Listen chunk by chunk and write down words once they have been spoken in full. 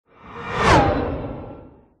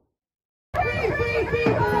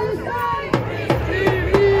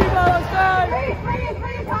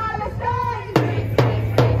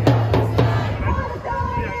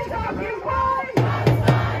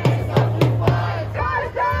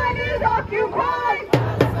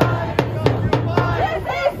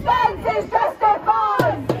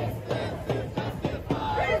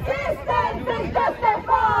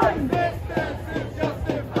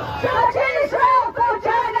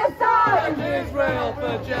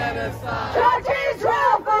Israel for genocide! Judge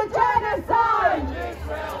Israel for genocide! Judge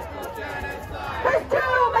Israel for genocide! There's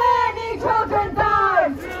too many children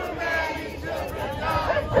died! Too many children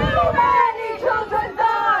died! Too many children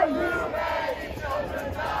died! Too many children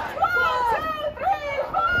died! 1, 2, 3,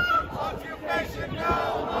 4! Occupation no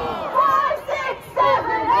more! 5, 6,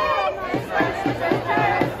 7, 8! Israel is a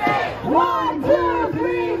terrorist state! 1, 2,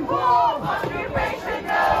 3, 4! Occupation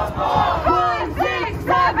no more! 5, 6,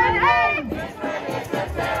 7, 8! Israel is a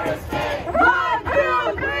terrorist state! 1,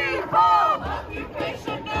 2, 3, 4!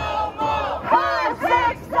 Occupation no more! 5,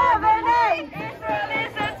 6, 7, 8! Israel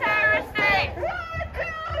is a terrorist state! 1,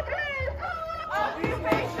 2, 3, 4!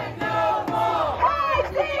 Occupation no more! 5,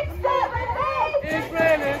 6, 7, 8!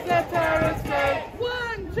 Israel is a terrorist state!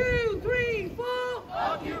 1, 2, 3, 4!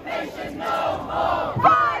 Occupation no more!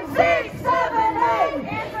 5, 6, 7, 8!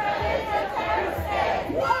 Israel is a terrorist state!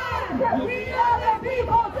 1, we are the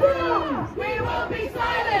people. 2, We will be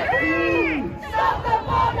silent! 3, stop the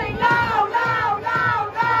bombing now, now, now,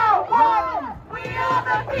 now. 1, we are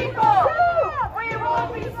the people. 2, we won't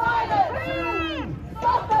be silent. 3,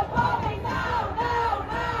 stop the bombing now, now,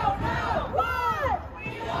 now, now. 1, We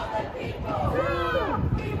are the people!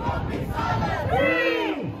 2, We won't be silent!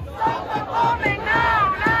 3, Stop the bombing now!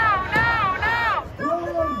 Now! Now! Now! stop the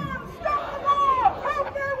bomb, stop the war.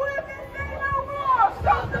 Healthcare workers say no more.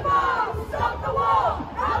 Stop the bomb, stop the war.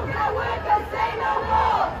 Healthcare workers say no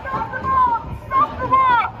more. Stop the bomb, stop the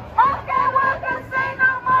war. Healthcare workers say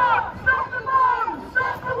no more. Stop the bomb,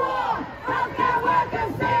 stop the war. Healthcare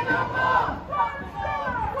workers say no more. One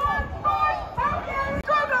struggle, one fight. Healthcare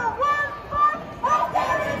struggle, one fight.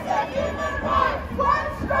 Healthcare is a human right. One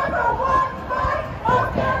struggle, one fight.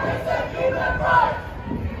 Healthcare is a human right.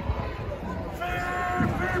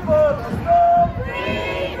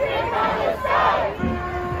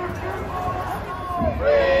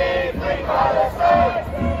 Free Palestine!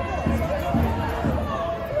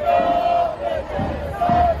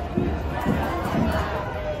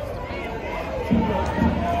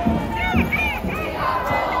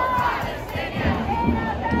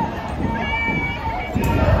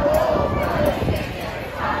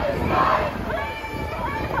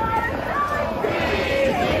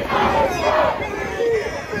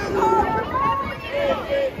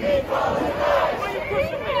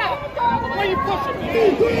 Why are you pushing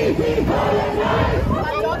me?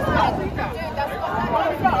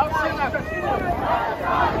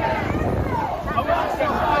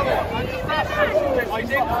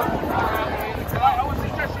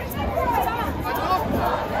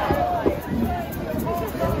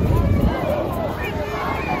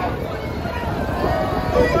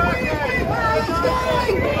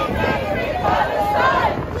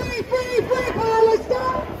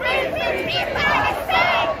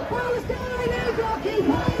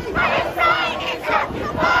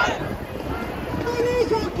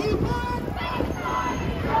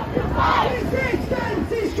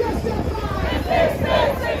 Resistance is justified!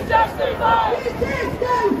 Resistance is justified!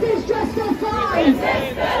 Resistance is justified!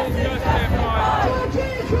 Resistance is justified! Judge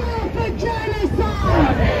Israel for genocide!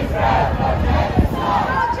 Judge Israel for genocide!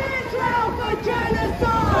 Judge Israel for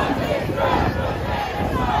genocide! Judge Israel for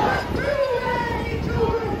genocide! Too many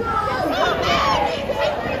children died! Too many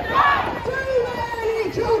children died! Too many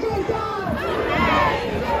children died! Too many children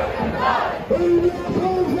died!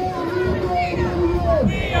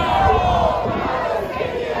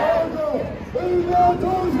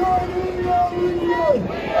 We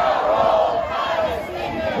are all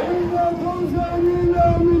Palestinians!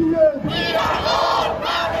 We are all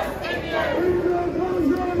Palestinians! We are all Palestinians!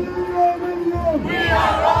 We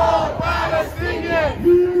are all Palestinians!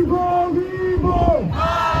 Viva, viva!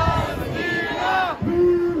 Palestina!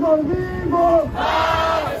 Viva, viva! Palestina!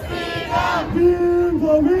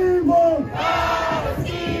 Viva, viva!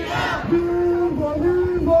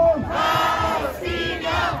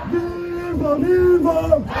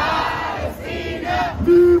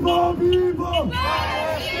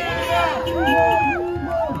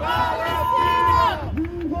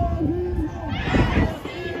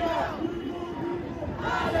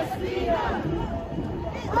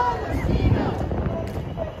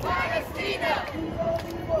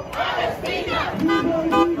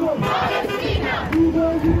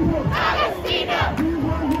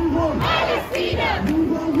 Palestina!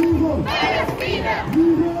 Viva,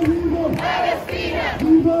 viva! Palestina!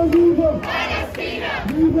 Viva, viva! Palestina!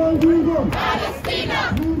 Viva, viva! Palestina!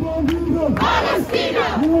 Palestina!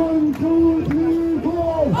 1, 2, 3,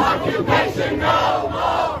 4! Occupation no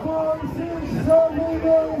more! 5, 6, 7,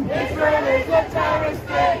 8! Israel is a terrorist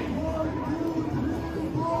state!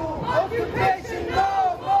 Occupation no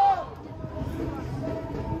more!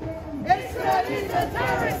 Israel What is a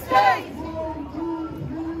terrorist state?